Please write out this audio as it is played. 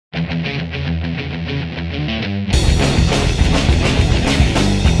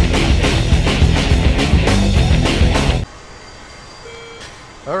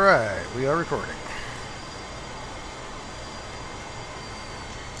recording.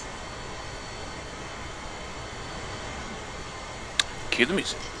 Cue the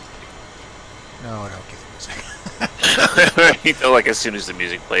music. No, don't cue the music. You know, like as soon as the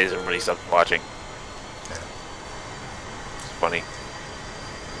music plays, everybody stops watching. Yeah. It's funny.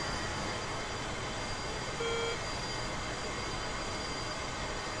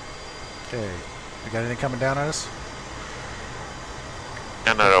 Okay, we got anything coming down on us?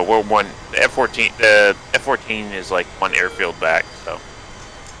 No, we're one. The F-14. The F-14 is like one airfield back, so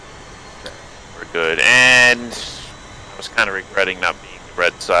Okay. we're good. And I was kind of regretting not being the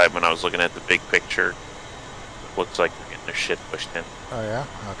red side when I was looking at the big picture. It looks like they're getting their shit pushed in. Oh yeah?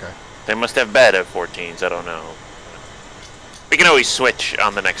 Okay. They must have bad F-14s. I don't know. We can always switch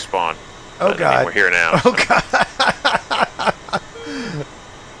on the next spawn. Oh god. I mean, we're here now. Oh god.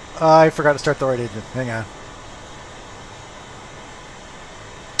 I forgot to start the right engine. Hang on.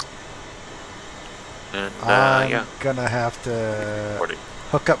 And, I'm yeah. gonna have to Recording.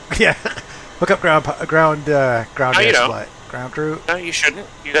 hook up. Yeah, hook up ground air you don't. supply. Ground crew. No, you shouldn't.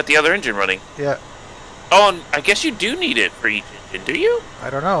 You got the other engine running. Yeah. Oh, and I guess you do need it for each engine, do you? I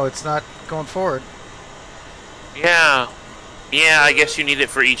don't know. It's not going forward. Yeah. Yeah, I guess you need it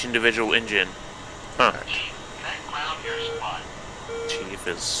for each individual engine. Huh. Chief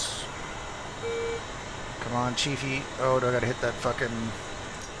is... Come on, Chiefy. Oh, do I gotta hit that fucking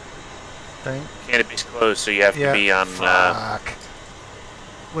thing? Canopy's closed, so you have to be on... Fuck.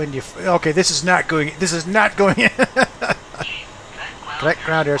 When you... Okay, this is not going... This is not going in. Connect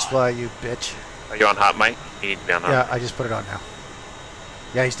ground air supply, you bitch. Are you on hot mic? You need to be on hot Yeah, mic. I just put it on now.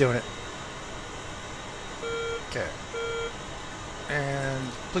 Yeah, he's doing it. Okay.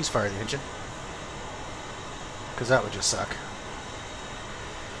 And please fire the engine. Because that would just suck.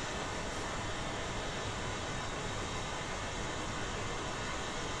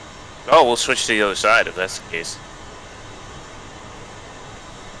 Oh, we'll switch to the other side if that's the case.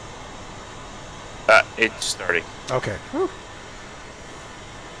 It's starting. Okay. Whew.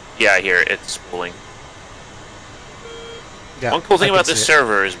 Yeah, I hear it. It's spooling. Yeah, One cool thing I about can this see it.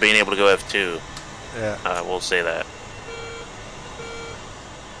 server is being able to go F2. Yeah. We'll say that.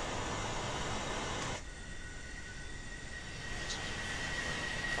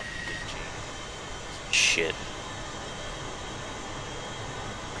 Shit.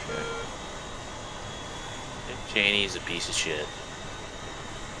 Okay. Dick Cheney's a piece of shit.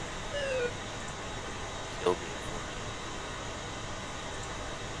 Killed me.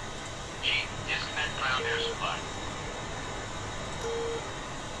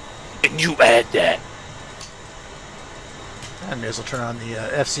 And you add that. I may as well turn on the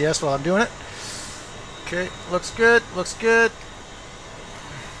FCS while I'm doing it. Okay, looks good, looks good.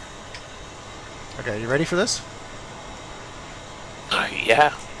 Okay, you ready for this?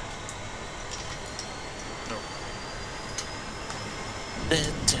 Yeah.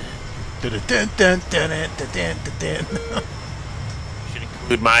 Should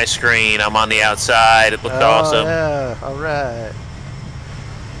include my screen. I'm on the outside. It looked awesome. Yeah, alright.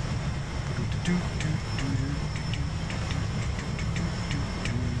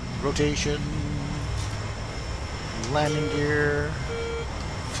 Rotation, landing gear,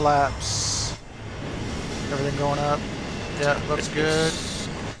 flaps, everything going up. Yeah, looks good.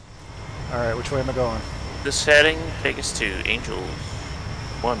 Alright, which way am I going? This heading take us to Angel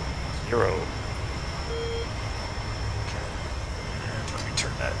 1-0. Okay. And let me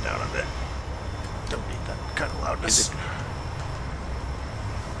turn that down a bit. Don't need that kind of loudness.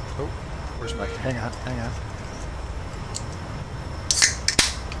 Oh, where's my... Hang on, hang on.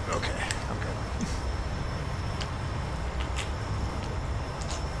 Okay, I'm good.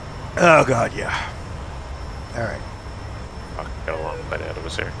 Oh god, yeah. Alright. Fuck, got a long bite out of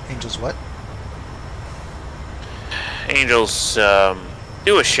us here. Angels what? Angels,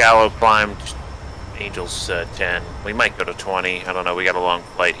 do a shallow climb. Angels 10. We might go to 20. I don't know. We got a long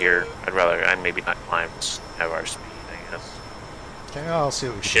flight here. I'd maybe not climb. Just have our speed, I guess. Okay, I'll see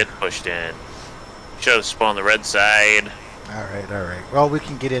what we Shit pushed in. Should have spawned the red side. Alright, alright. Well, we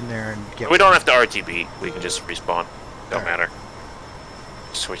can get in there and get... We don't have to RTB. We can just respawn. Don't Alright. matter.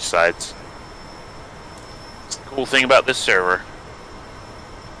 Switch sides. It's the cool thing about this server.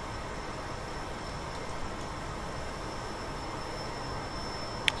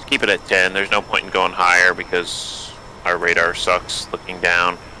 Just keep it at 10. There's no point in going higher because our radar sucks looking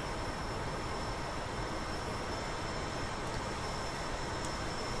down.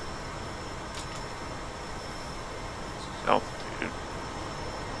 Altitude.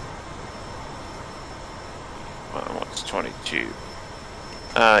 What's 22?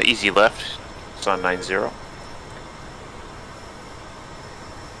 Easy left. It's on 90.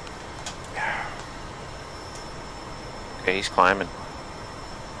 Okay, he's climbing.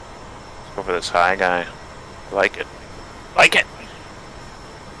 Let's go for this high guy. Like it. Like it!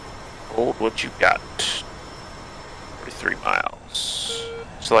 Hold what you got. 43 miles.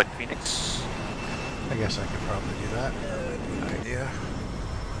 Select Phoenix. I guess I could probably do that. That might be an idea.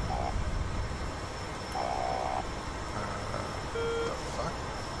 The fuck?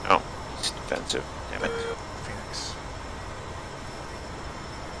 No, it's defensive. Damn it. Phoenix.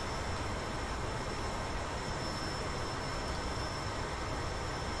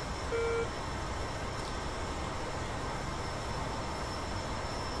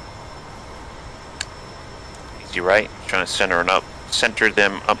 Easy right. Trying to center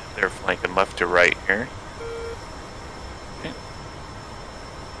them up their flank and left to right here. Okay.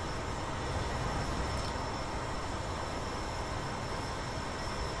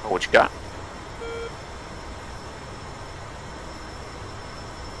 Oh, what you got?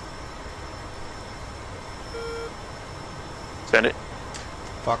 Send it.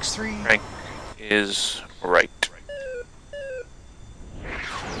 Fox 3. Frank is right.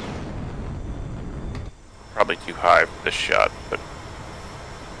 Probably too high for this shot, but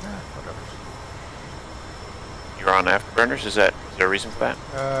Whatever. you're on afterburners? Is there a reason for that?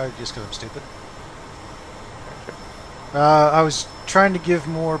 Just because I'm stupid. I was trying to give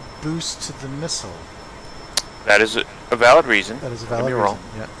more boost to the missile. That is a valid reason. That is a Don't valid get me reason. wrong.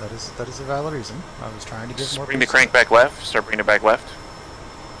 Yeah, that is a valid reason. I was trying to give Just more bring the boost. crank back left. Start bringing it back left.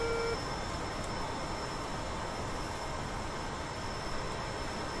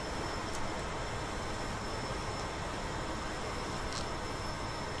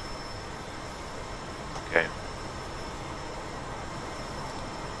 Okay.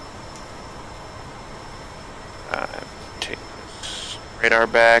 Take this radar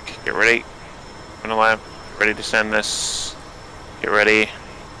back. Get ready. On the left. Ready to send this. Get ready.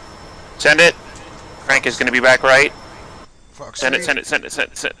 Send it. Crank is going to be back right. Fox Send it, 3. send it, send it,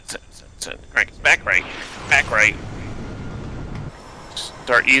 send it, send it, send it, send it, send it. Crank is back right. Back right.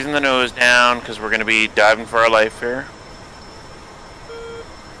 Start easing the nose down because we're going to be diving for our life here.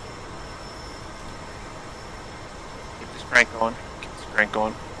 Keep this crank going. Keep this crank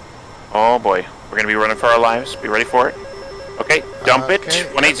going. Oh boy. We're going to be running for our lives. Be ready for it. Okay. Dump it. Okay.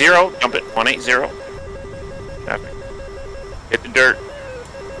 180. Dump it. 180. Traffic. Hit the dirt.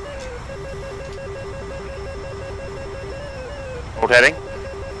 Hold heading.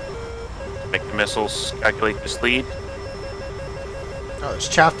 Make the missiles calculate this lead. Oh, there's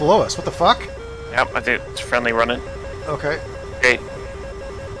chaff below us. What the fuck? Yep, I think it's friendly running. Okay. Okay.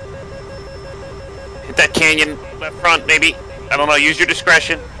 Hit that canyon left front, maybe. I don't know. Use your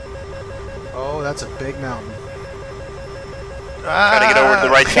discretion. Oh, that's a big mountain. Try to get over to the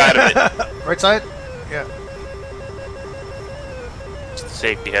right side of it. Right side? Yeah. It's the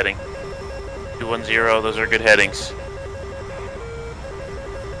safety heading. 210. Those are good headings.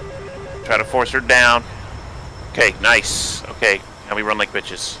 Try to force her down. Okay, nice. Okay, now we run like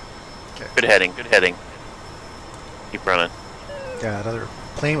bitches. Okay. Good heading, good heading. Keep running. Yeah, another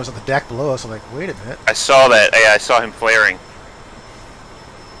plane was on the deck below us. I'm like, wait a minute. I saw that. Yeah, I saw him flaring.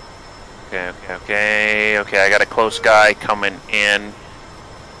 Okay. I got a close guy coming in.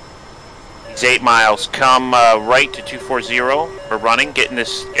 He's 8 miles. Come right to 240. We're running. Dip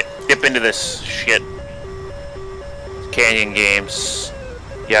into this shit. Canyon games.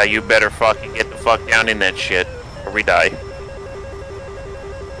 Yeah, you better fucking get the fuck down in that shit, or we die.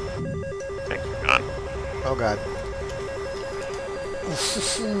 Thanks for gone. Oh god.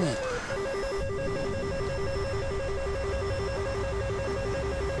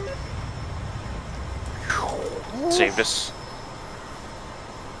 Saved us.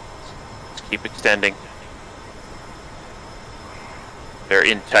 Let's keep extending. They're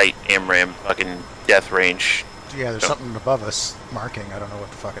in tight AMRAAM fucking death range. Yeah, there's something above us marking. I don't know what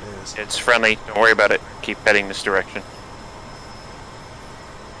the fuck it is. It's friendly. Don't worry about it. Keep heading this direction.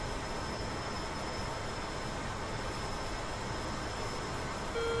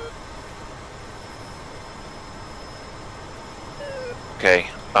 Okay.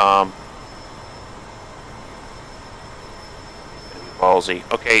 Ballsy.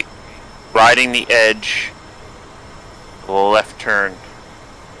 Okay. Riding the edge. Left turn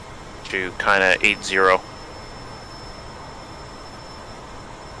to kind of 80.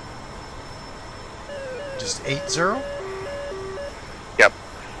 Just 80? Yep.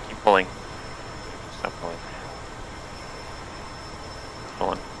 Keep pulling. Stop pulling.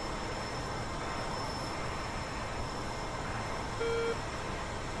 Pulling.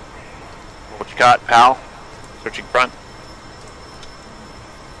 What you got, pal? Switching front.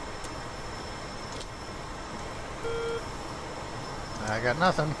 I got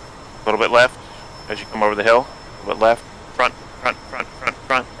nothing. A little bit left as you come over the hill. A little bit left. Front, front, front, front,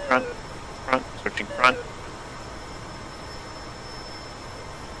 front, front, front. Switching front.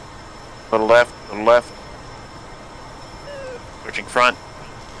 Little left, little left. Switching front.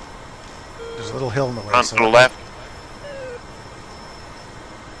 There's a little hill in the way. Front, So little left.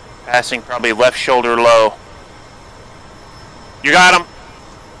 Passing probably left shoulder low. You got him.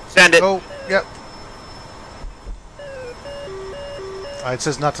 Send it. Oh, yep. It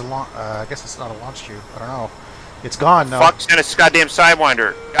says not to launch. I guess it's not a launch tube. I don't know. It's gone now. Fuck, send us goddamn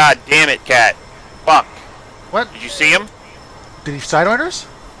Sidewinder. God damn it, cat. Fuck. What? Did you see him? Did he sidewinders?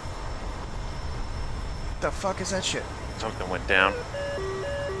 The fuck is that shit? Something went down.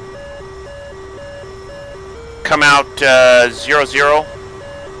 Come out 0-0.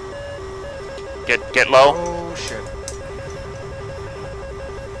 Get low. Oh shit.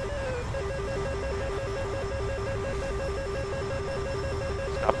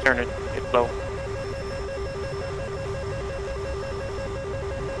 Stop turning. Get low.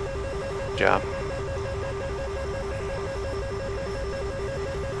 Good job.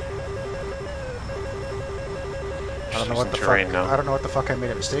 I don't know what the fuck. Terrain now. I don't know what the fuck I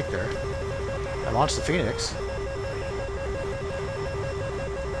made a mistake there. I launched the Phoenix.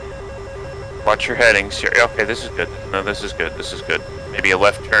 Watch your headings here. Okay, this is good. No, this is good. This is good. Maybe a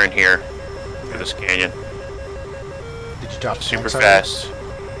left turn here through this canyon. Did you drop the Super tanks already? fast.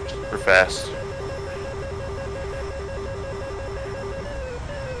 Super fast.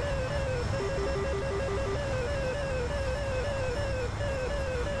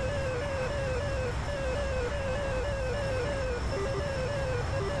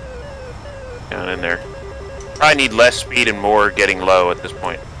 Down in there. Probably need less speed and more getting low at this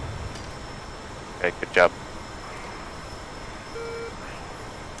point. Okay, good job.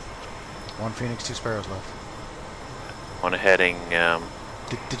 One Phoenix, 2 Sparrows left. On a heading,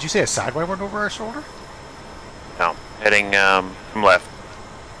 Did you say a Sidewinder went over our shoulder? no, heading from left.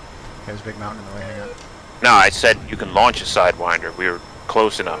 There's a big mountain in the way. Hang on. No, I said you can launch a Sidewinder. We were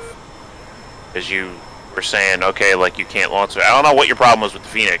close enough. Because you were saying, okay, like you can't launch it. I don't know what your problem was with the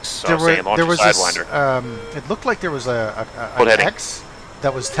Phoenix. So I was saying launch a Sidewinder. It looked like there was an heading. X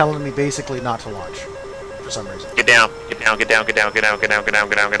that was telling me basically not to launch for some reason. Get down, get down, get down, get down, get down, get down, get down,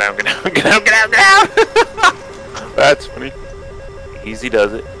 get down, get down, get down, get down, get down, get down. That's funny. Easy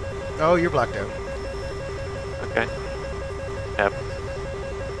does it. Oh, you're blacked out. Okay. Yep.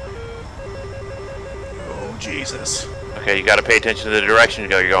 Oh, Jesus. Okay, you got to pay attention to the direction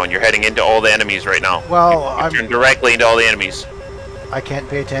you're going. You're heading into all the enemies right now. Well, I'm turning directly into all the enemies. I can't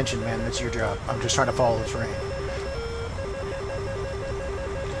pay attention, man. That's your job. I'm just trying to follow the terrain.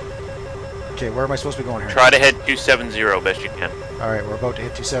 Okay, where am I supposed to be going here? Try to head 270 best you can. Alright, we're about to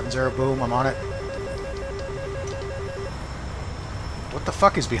hit 270. Boom, I'm on it. What the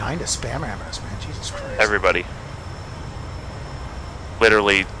fuck is behind us? Spam us, man. Jesus Christ. Everybody.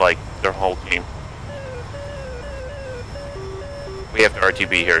 Literally, like, their whole team. We have to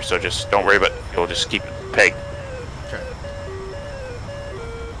RTB here, so just don't worry about it. You'll just keep it pegged. Okay.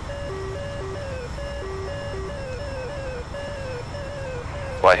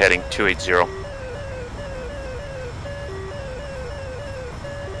 Fly heading 280. I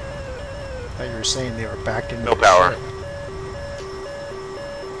thought you were saying they were backed into No the power. ship.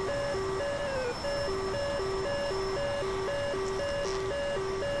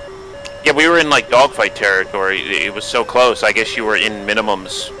 Yeah, we were in like dogfight territory. It was so close. I guess you were in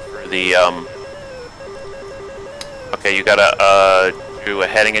minimums for the Okay, you gotta do a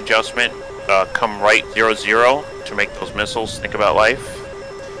heading adjustment. Come right 00 to make those missiles think about life.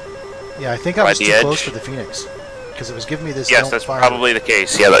 Yeah, I think I was too close for the Phoenix. Because it was giving me this. Yes, that's probably the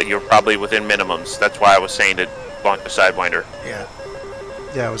case. Yeah, you're probably within minimums. That's why I was saying to launch a Sidewinder. Yeah.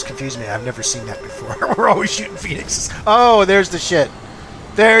 Yeah, it was confusing me. I've never seen that before. We're always shooting Phoenixes. Oh, there's the shit.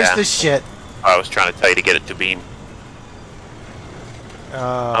 There's the shit. I was trying to tell you to get it to beam.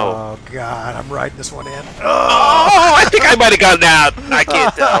 Oh, God, I'm riding this one in. Oh, I think I might have gotten out. I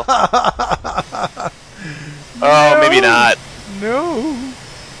can't tell. Oh, maybe not. No.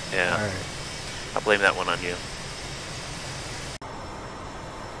 Yeah. All right. I'll blame that one on you.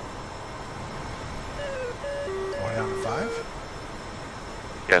 Going down to 5?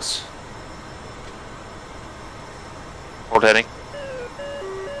 Yes. Hold heading.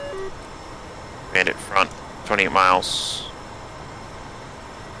 Bandit front, 28 miles.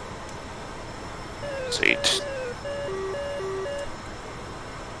 8.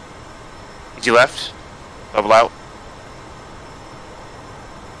 Easy left. Level out.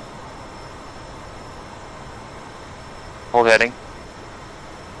 Hold heading.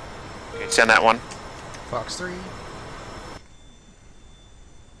 Okay, send that one. Fox 3.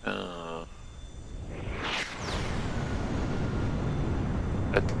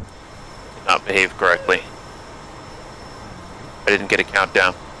 behave correctly. I didn't get a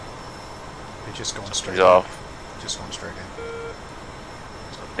countdown. He's just going straight He's in. off. Just going straight in.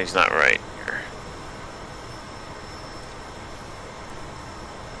 He's not right here.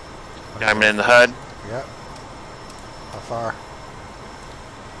 Diamond in the HUD. Yep. How far?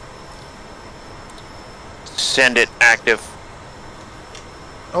 Send it active.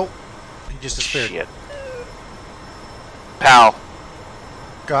 Oh, he just disappeared. Shit. Pal.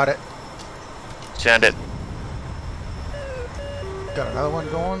 Got it. Send it. Got another one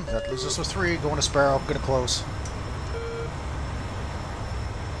going. That leaves us with 3. Going to Sparrow. Gonna close.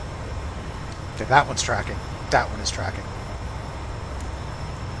 Okay, that one's tracking. That one is tracking.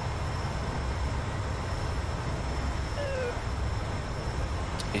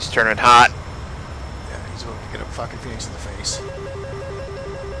 He's turning hot. Yeah, he's about to get a fucking Phoenix in the face.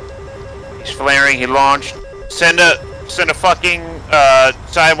 He's flaring. He launched. Send a fucking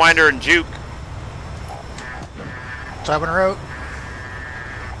sidewinder and juke. Sidewinder out.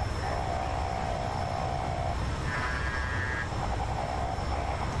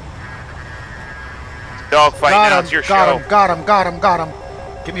 Dogfight now. It's your show. Got him.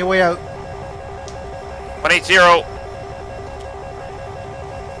 Get me a way out. 180.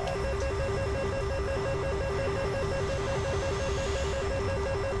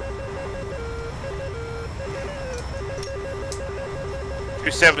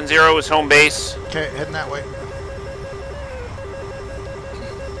 .270 is home base. Okay, heading that way.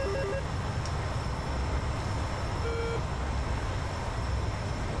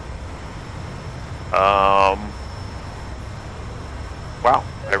 Wow,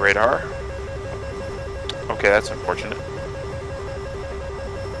 my radar. Okay, that's unfortunate.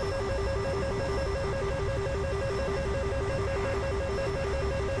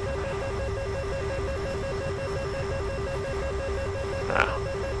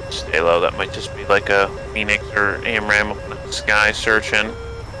 Stay low. That might just be like a Phoenix or AMRAM up in the sky searching.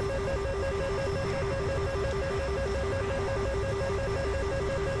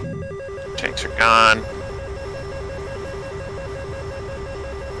 Tanks are gone.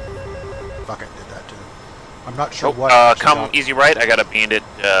 Fuck, I did that too. I'm not sure what. Come easy right. I got a bandit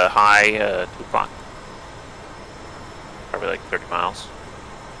high 2 o'clock. Probably like 30 miles.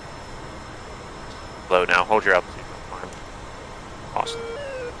 Low now. Hold your altitude. Awesome.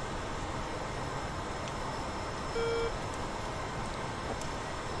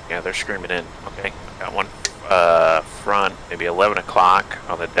 Yeah, they're screaming in. Okay, I got one front, maybe 11 o'clock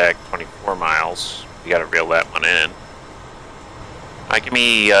on the deck, 24 miles. You gotta reel that one in. Give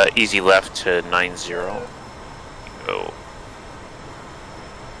me easy left to 90. Go.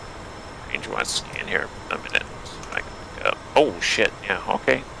 Range one scan here in a minute. So I can pick up. Oh shit! Yeah,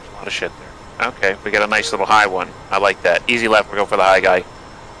 okay. There's a lot of shit there. Okay, we got a nice little high one. I like that. Easy left. We go for the high guy.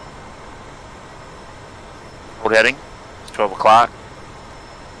 Hold heading. It's 12 o'clock.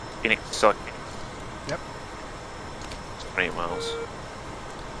 Phoenix, select Phoenix. Yep. 28 miles.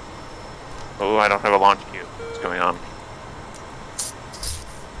 Oh, I don't have a launch queue. What's going on?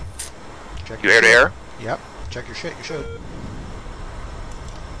 Check You air to air? Yep. Check your shit. You should.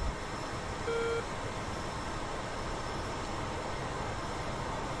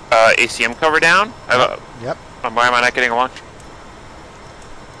 ACM cover down? Yep. Why am I not getting a launch?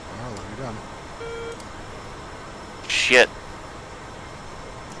 Well, you're done. Shit.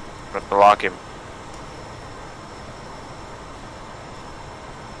 I have to lock him.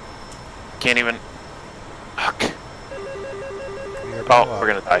 Can't even. Fuck. Oh, we're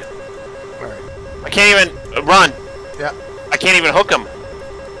gonna die. Alright. I can't even run. Yeah. I can't even hook him.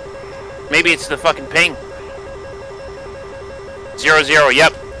 Maybe it's the fucking ping. 00.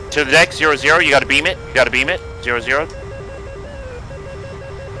 Yep. To the deck. 00. You gotta beam it. 00.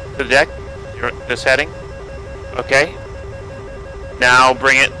 To the deck. This heading. Okay. Now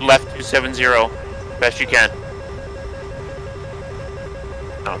bring it left 270. Best you can.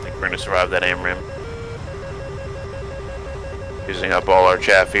 I don't think we're gonna survive that AMRAM. Using up all our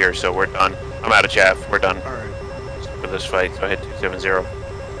chaff here, so we're done. I'm out of chaff. We're done. Alright. For this fight, so I hit 270.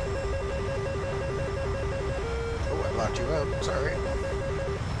 Oh, I locked you out. Sorry.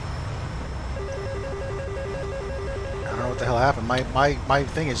 I don't know what the hell happened. My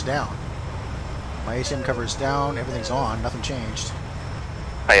thing is down. My ACM cover is down. Everything's on. Nothing changed.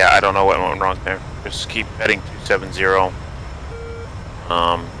 Yeah, I don't know what went wrong there. Just keep heading 270.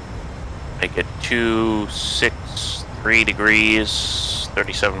 Make it 263 degrees,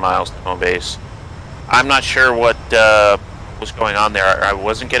 37 miles to home base. I'm not sure what was going on there. I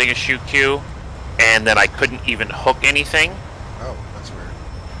wasn't getting a shoot queue, and then I couldn't even hook anything. Oh, that's weird.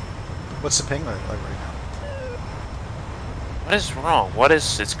 What's the ping like right now? What is wrong? What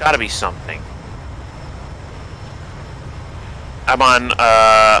is? It's got to be something. I'm on,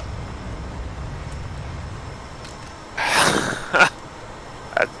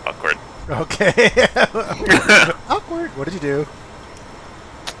 That's awkward. Okay. Awkward. What did you do?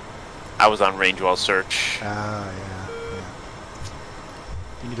 I was on range wall search. Ah, yeah.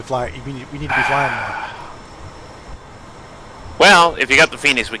 You need to fly. We need to be flying more. Well, if you got the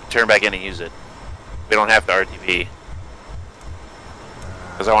Phoenix, we can turn back in and use it. We don't have to RTB.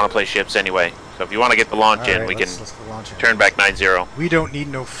 Because I want to play ships anyway. So if you want to get the launch in, we can turn back 9-0. We don't need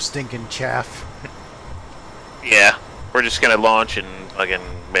no stinking chaff. Yeah. We're just going to launch and fucking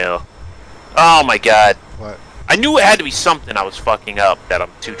mail. Oh my god. What? I knew it had to be something I was fucking up that I'm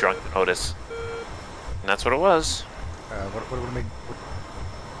too drunk to notice. And that's what it was.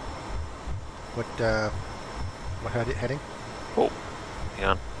 What heading? Oh, hang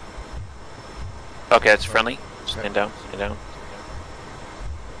on. Okay, it's friendly. Stand down, stand down,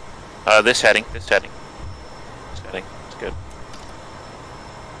 stand down. This heading. It's good.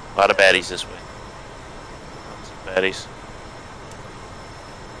 A lot of baddies this way. Lots of baddies.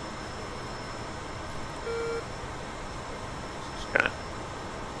 Okay.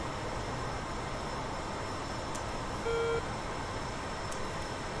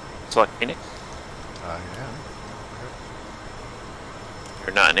 Select Phoenix. Yeah.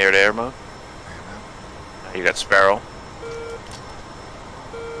 You're not in air-to-air mode? You got Sparrow.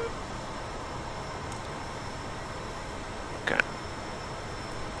 Okay.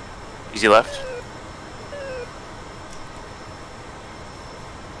 Easy left.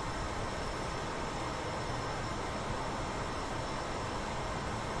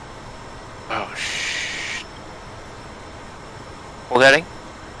 Oh, shh. Hold heading.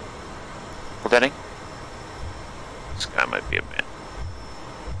 Hold heading. This guy might be a bandit.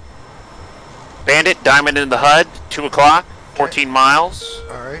 Bandit, diamond in the HUD, 2 o'clock, 14 miles.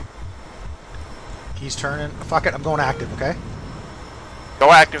 Alright. He's turning. Fuck it, I'm going active, okay?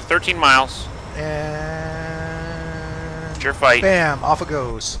 Go active, 13 miles. And... It's your fight. Bam, off it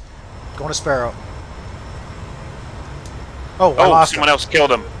goes. Going to Sparrow. Oh, I lost someone else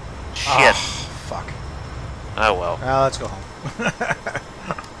killed him. Shit. Oh, fuck. Oh well. Now let's go home.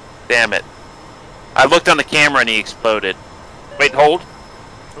 Damn it. I looked on the camera and he exploded. Wait, hold.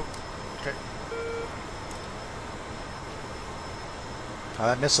 Okay.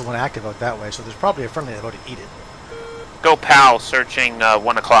 That missile went active out that way, so there's probably a friendly about to eat it. Go PAL, searching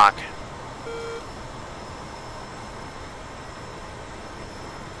 1 o'clock.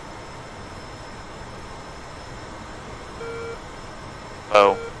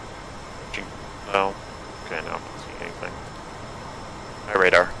 Low. Low. Okay, no, I'm not seeing anything. My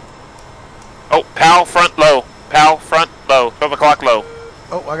radar. Oh, PAL, front low. PAL, front low. 12 o'clock low.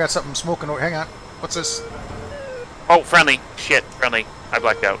 Oh, I got something smoking over. Hang on. What's this? Oh, friendly. Shit, friendly. I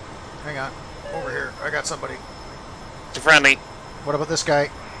blacked out. Hang on. Over here. I got somebody. It's a friendly. What about this guy?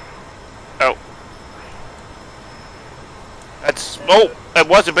 Oh. That's... Oh, that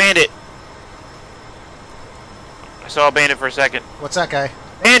was a bandit. I saw a bandit for a second. What's that guy?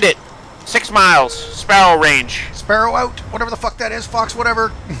 Bandit! 6 miles. Sparrow range. Sparrow out. Whatever the fuck that is. Fox,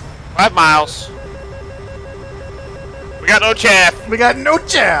 whatever. 5 miles. We got no chaff. We got no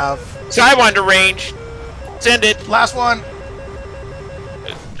chaff. Sidewinder range. Send it. Last one.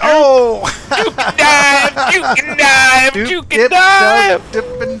 Oh! You can dive! You can dive! You can dive!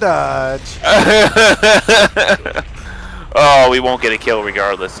 Dip and dodge. Oh, we won't get a kill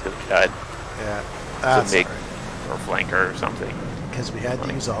regardless because we died. Yeah. That's a MiG or flanker or something. Because we had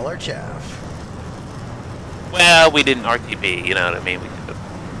to use all our chaff. Well, we didn't RTB, you know what I mean?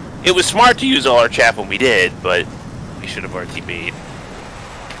 It was smart to use all our chaff when we did, but we should have RTB'd.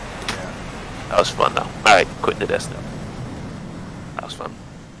 Yeah. That was fun though. Alright, quitting the desk now.